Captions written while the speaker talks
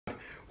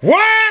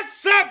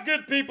What's up,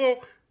 good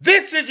people?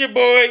 This is your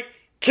boy,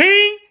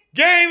 King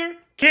Gamer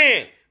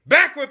Ken,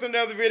 back with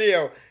another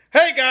video.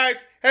 Hey guys,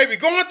 we're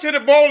going to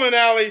the bowling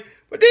alley,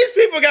 but these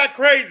people got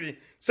crazy.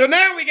 So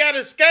now we got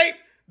to escape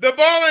the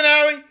bowling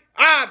alley,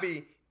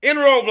 Obby, in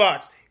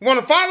Roblox. You want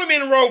to follow me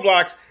in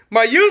Roblox?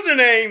 My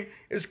username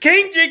is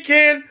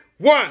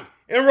KingGKen1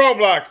 in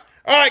Roblox.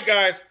 Alright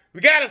guys,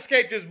 we got to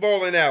escape this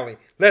bowling alley.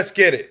 Let's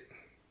get it.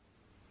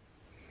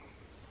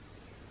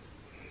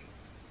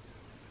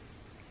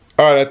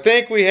 Alright, I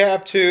think we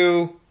have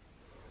to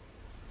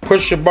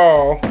push the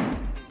ball.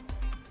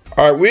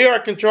 Alright, we are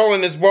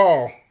controlling this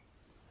ball.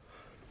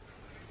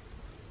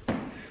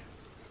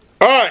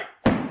 Alright.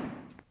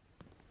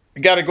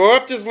 We got to go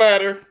up this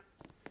ladder.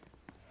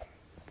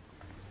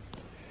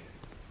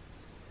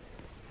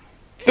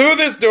 Through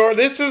this door.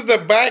 This is the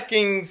back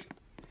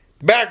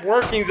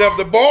workings of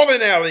the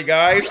bowling alley,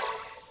 guys.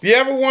 If you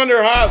ever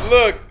wonder how it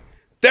looks,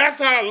 that's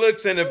how it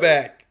looks in the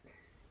back.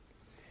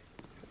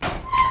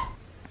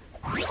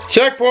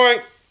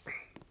 Checkpoint.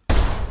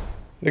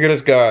 Look at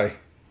this guy.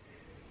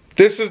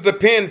 This is the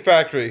pin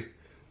factory.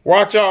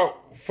 Watch out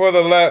for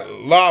the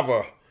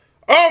lava.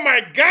 Oh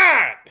my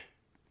God!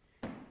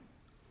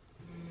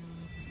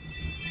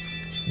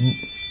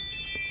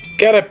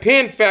 Got a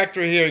pin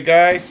factory here,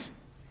 guys.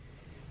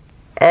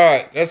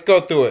 Alright, let's go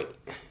through it.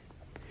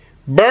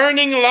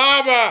 Burning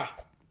lava.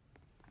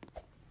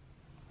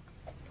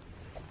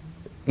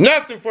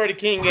 Nothing for the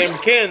King Gamer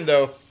Ken,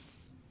 though.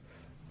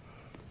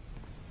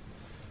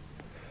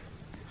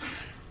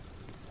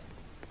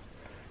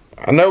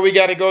 I know we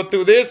got to go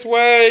through this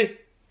way.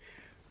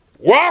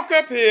 Walk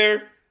up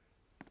here.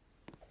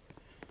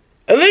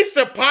 At least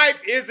the pipe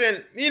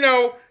isn't,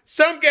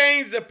 some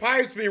games the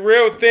pipes be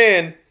real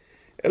thin.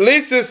 At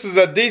least this is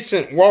a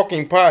decent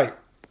walking pipe.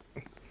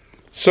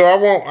 So I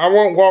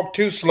won't walk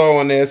too slow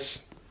on this.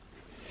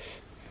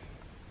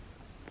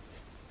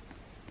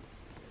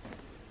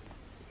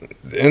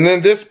 And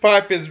then this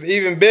pipe is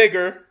even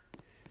bigger.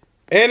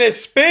 And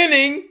it's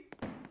spinning.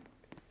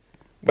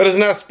 But it's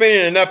not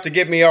spinning enough to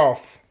get me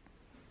off.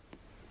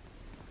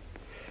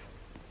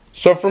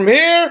 So from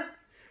here,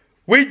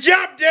 we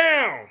jump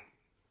down.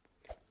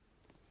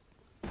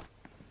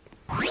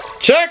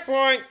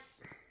 Checkpoint.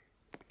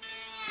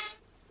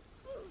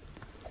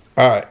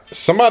 Alright,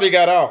 somebody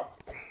got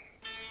out.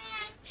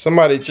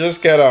 Somebody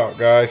just got out,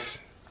 guys.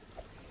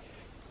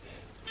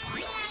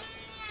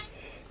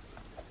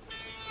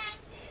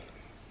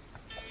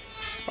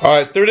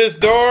 Alright, through this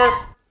door.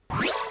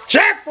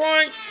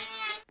 Checkpoint.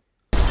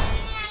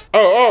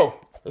 Oh,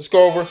 let's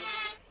go over.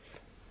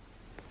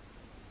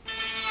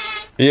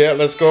 Yeah,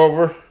 let's go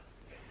over.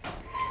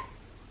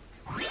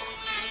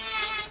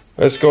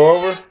 Let's go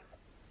over.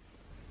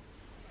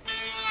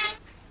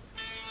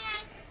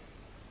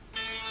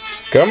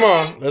 Come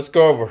on, let's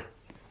go over.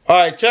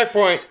 Alright,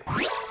 checkpoint.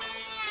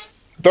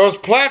 Those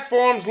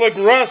platforms look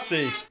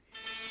rusty.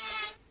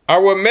 I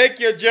will make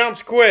your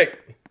jumps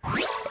quick.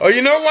 Oh,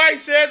 you know why he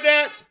said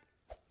that?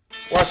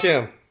 Watch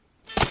him.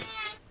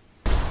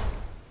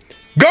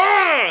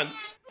 Gone!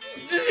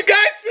 Did you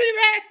guys see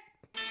that?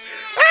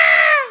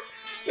 Ah!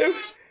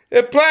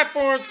 The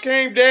platforms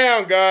came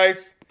down, guys.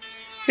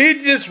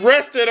 He just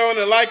rested on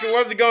it like it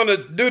wasn't going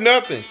to do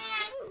nothing.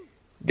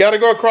 Got to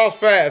go across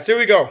fast. Here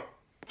we go.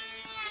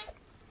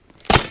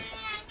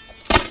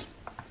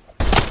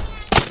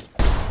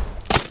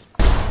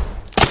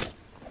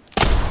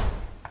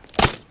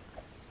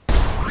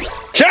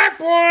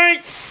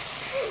 Checkpoint!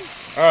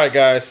 Alright,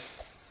 guys.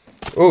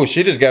 Oh,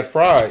 she just got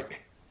fried.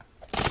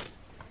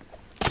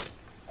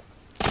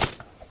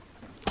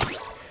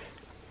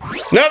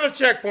 Another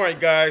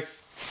checkpoint, guys.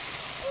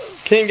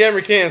 King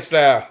Gamer Ken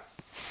style.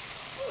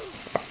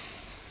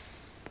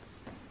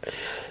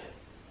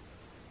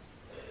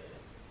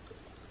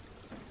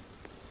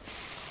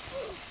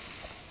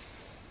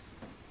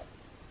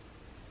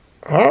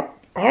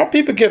 How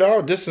people get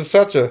out? This is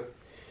such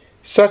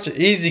an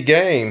easy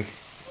game.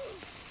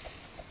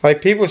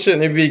 Like, people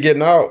shouldn't be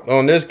getting out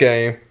on this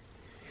game.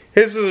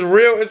 This is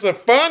it's a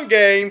fun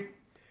game,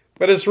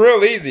 but it's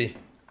real easy.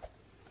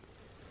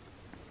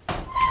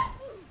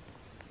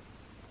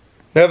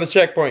 Another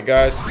checkpoint,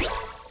 guys.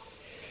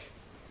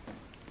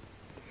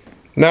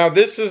 Now,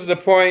 this is the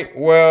point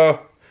where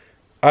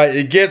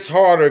it gets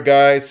harder,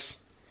 guys.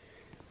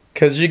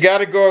 Because you got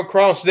to go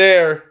across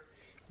there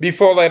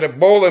before the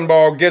bowling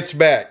ball gets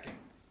back.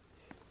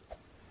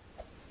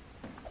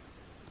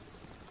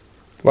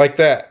 Like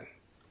that.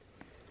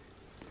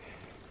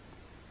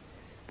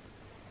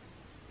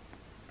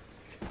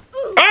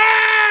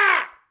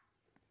 Ah!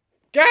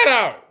 Got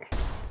out.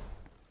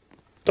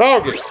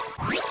 Dog it.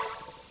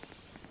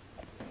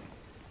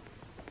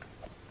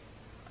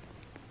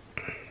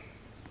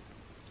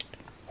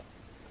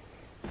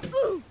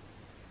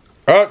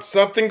 Oh,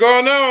 something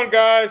going on,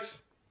 guys.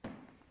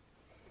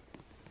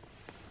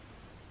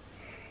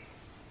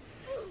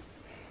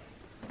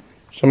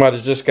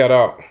 Somebody just got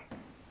out.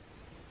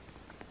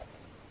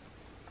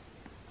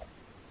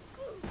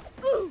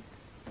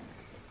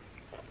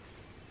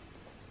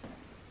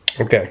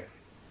 Okay.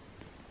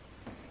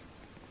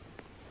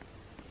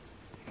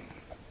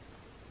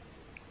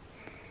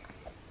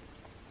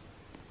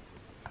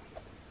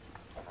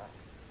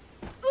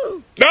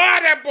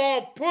 that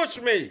ball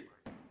pushed me.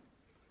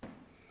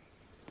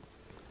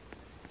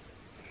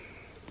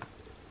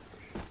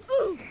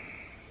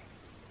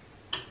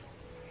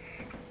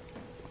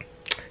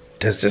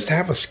 Does this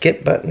have a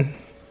skip button?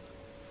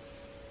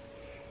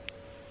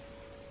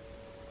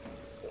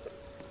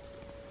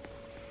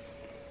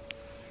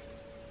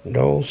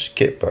 No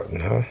skip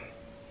button, huh?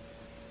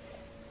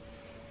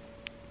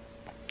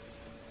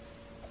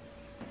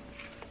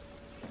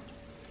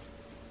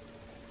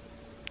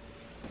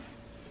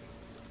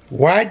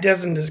 Why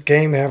doesn't this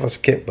game have a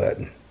skip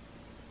button?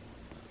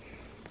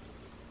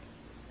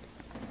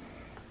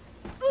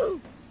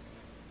 You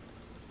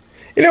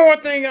know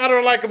one thing I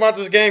don't like about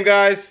this game,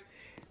 guys,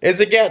 is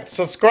it gets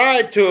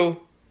subscribed to.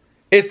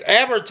 It's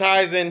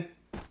advertising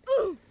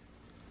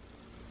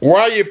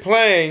while you're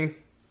playing,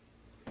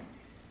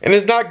 and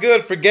it's not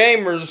good for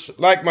gamers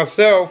like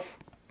myself.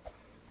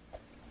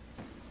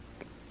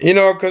 You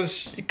know,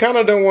 because you kind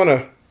of don't want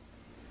to.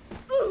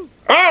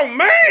 Oh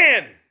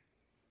man!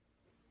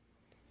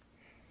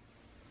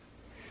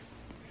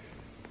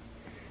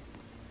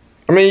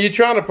 I mean, you're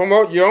trying to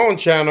promote your own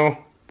channel,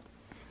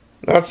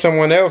 not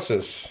someone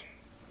else's.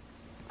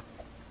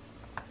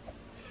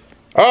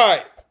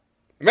 Alright,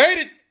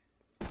 made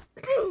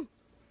it.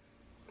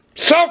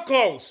 So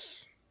close.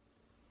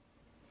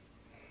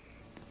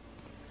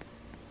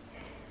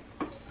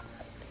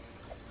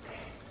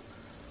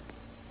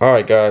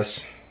 Alright, guys.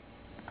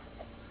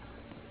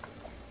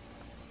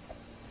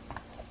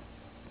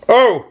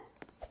 Oh!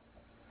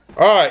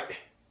 Alright.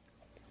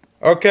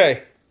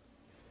 Okay.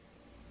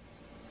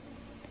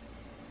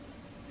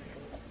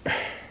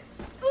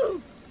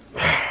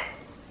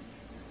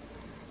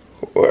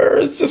 Where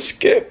is the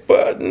skip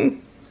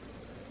button?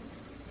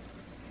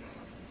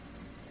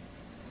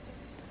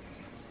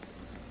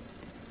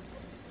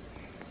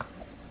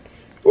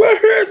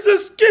 Where is the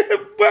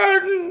skip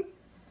button?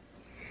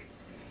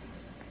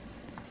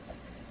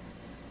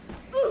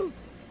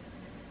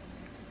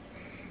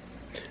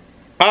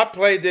 I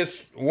played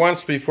this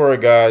once before,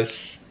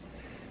 guys,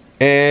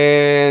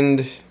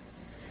 and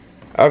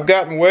I've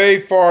gotten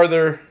way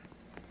farther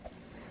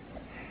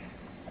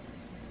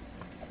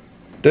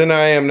than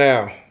I am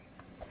now.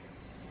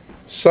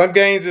 Some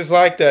games is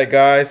like that,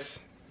 guys.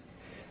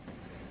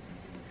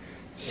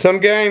 Some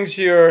games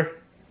you're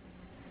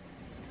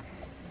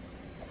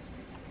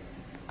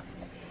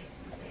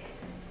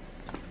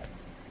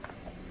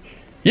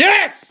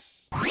yes!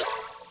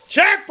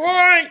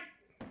 Checkpoint!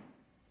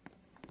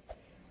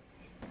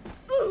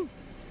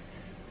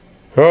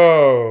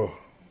 Oh.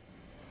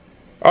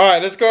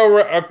 Alright, let's go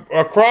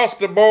across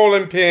the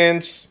bowling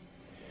pins.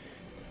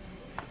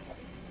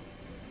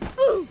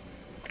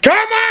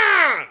 Come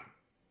on!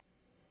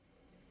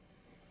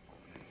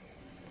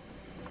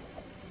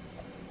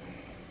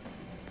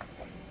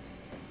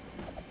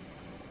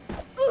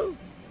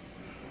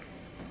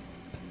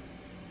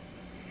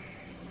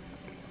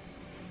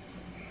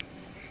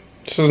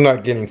 This is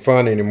not getting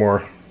fun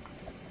anymore.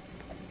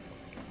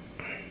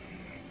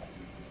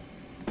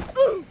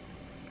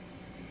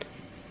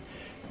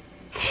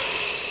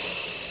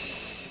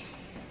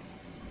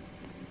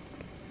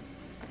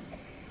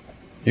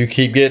 You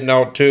keep getting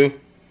out too?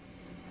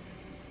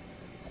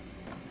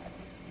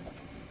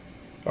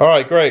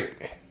 Alright, great.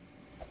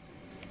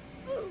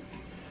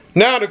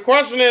 Now the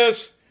question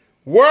is,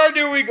 where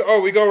do we go?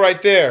 Oh, we go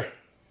right there.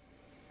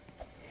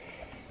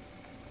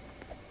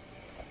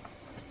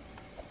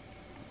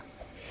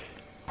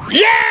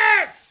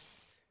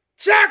 Yes!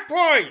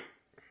 Checkpoint!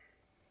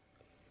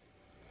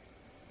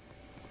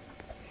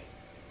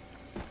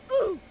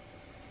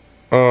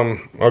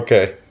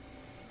 Okay.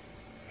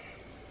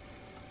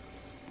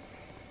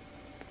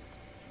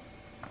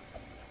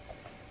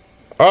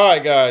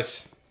 Alright,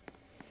 guys.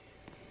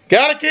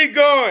 Gotta keep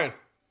going.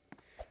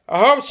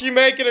 I hope she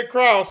make it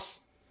across.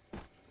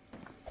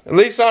 At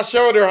least I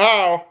showed her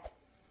how.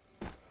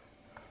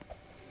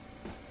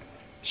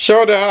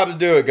 Showed her how to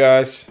do it,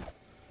 guys.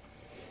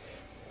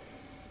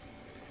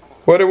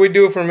 What do we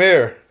do from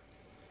here?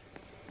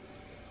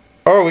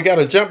 Oh, we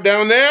gotta jump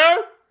down there?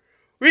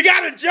 We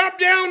gotta jump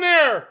down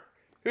there!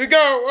 Here we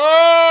go.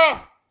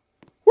 Oh!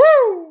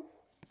 Woo!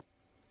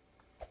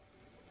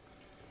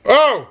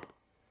 Oh!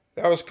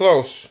 That was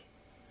close.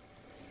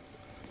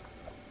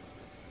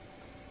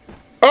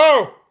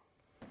 Oh!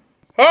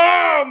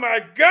 Oh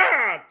my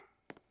God!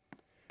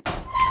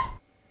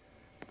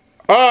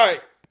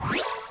 Alright.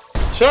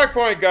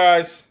 Checkpoint,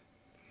 guys.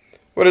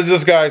 What does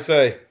this guy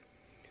say?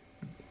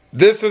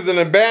 This is an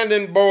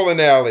abandoned bowling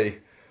alley.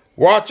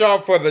 Watch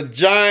out for the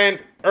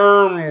giant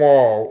urn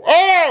wall.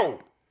 Oh!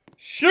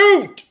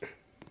 Shoot!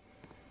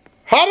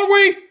 How do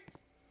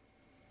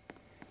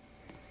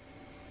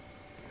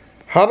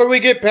we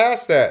get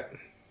past that?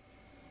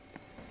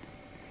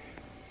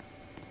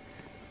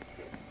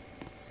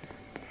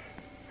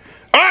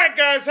 Alright,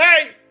 guys,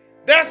 hey,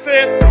 that's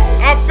it.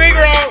 I'll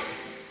figure out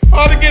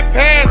how to get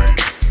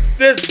past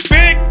this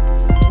big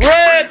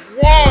red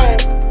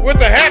wall with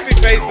a happy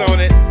face on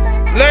it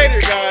later,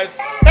 guys.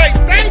 Hey,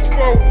 thanks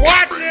for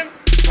watching.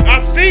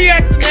 I'll see you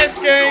at the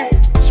next game.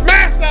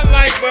 Smash that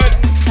like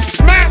button.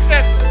 Smash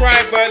that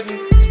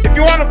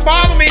you want to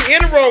follow me in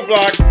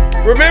Roblox,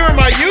 remember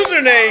my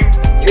username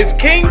is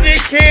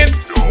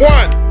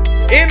KingGken1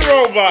 in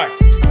Roblox.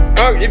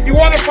 If you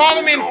want to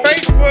follow me on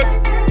Facebook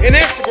and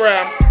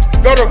Instagram,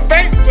 go to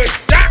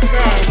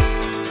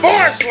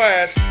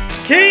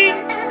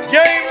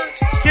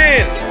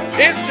facebook.com/KingGamerKen.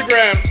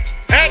 Instagram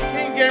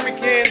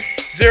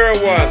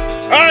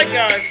 @KingGamerKen01. Alright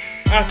guys,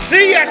 I'll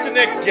see you at the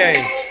next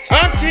game.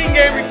 I'm King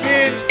Gamer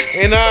Ken,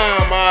 and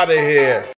I'm out of here.